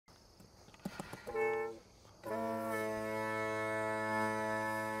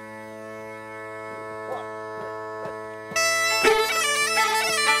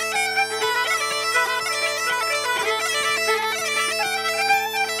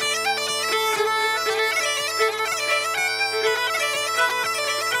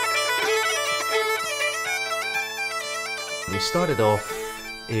started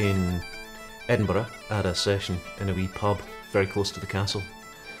off in Edinburgh at a session in a wee pub very close to the castle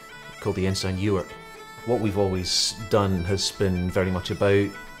called the Ensign Ewart. What we've always done has been very much about,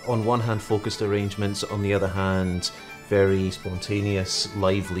 on one hand, focused arrangements, on the other hand, very spontaneous,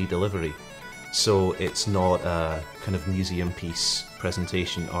 lively delivery. So it's not a kind of museum piece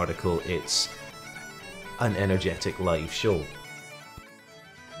presentation article, it's an energetic live show.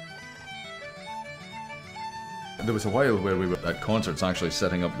 There was a while where we were at concerts actually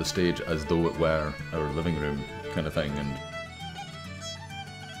setting up the stage as though it were our living room kind of thing, and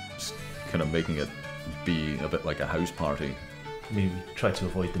just kind of making it be a bit like a house party. I mean, we tried to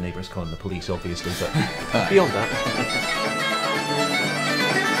avoid the neighbours calling the police, obviously, but beyond that.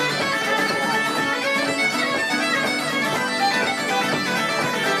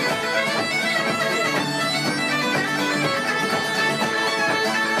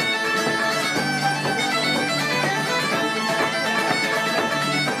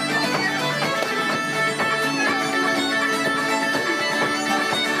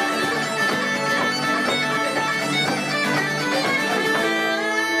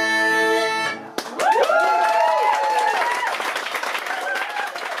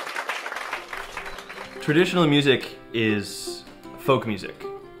 Traditional music is folk music,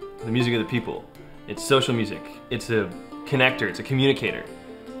 the music of the people. It's social music. It's a connector, it's a communicator.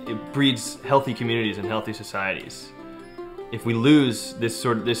 It breeds healthy communities and healthy societies. If we lose this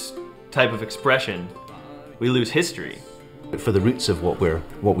type of expression, we lose history. For the roots of what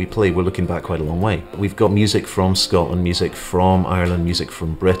we play, we're looking back quite a long way. We've got music from Scotland, music from Ireland, music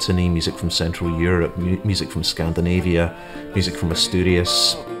from Brittany, music from Central Europe, music from Scandinavia, music from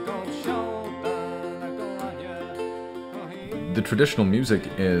Asturias. The traditional music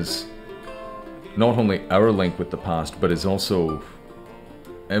is not only our link with the past, but is also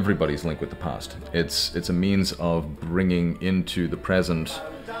everybody's link with the past. It's a means of bringing into the present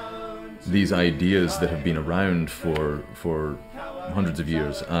these ideas that have been around for hundreds of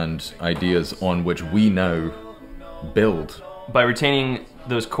years, and ideas on which we now build. By retaining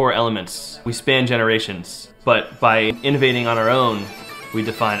those core elements, we span generations, but by innovating on our own, we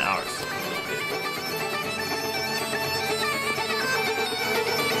define ours.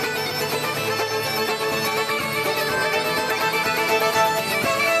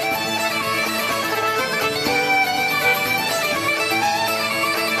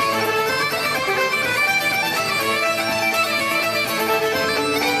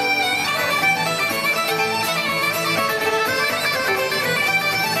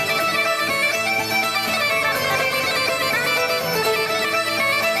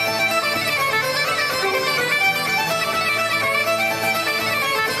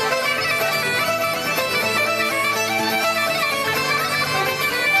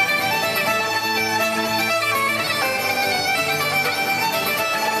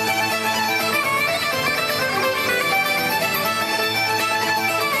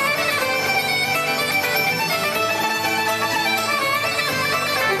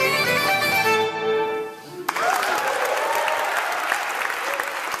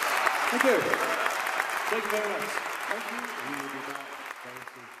 Thank you. Thank you very much.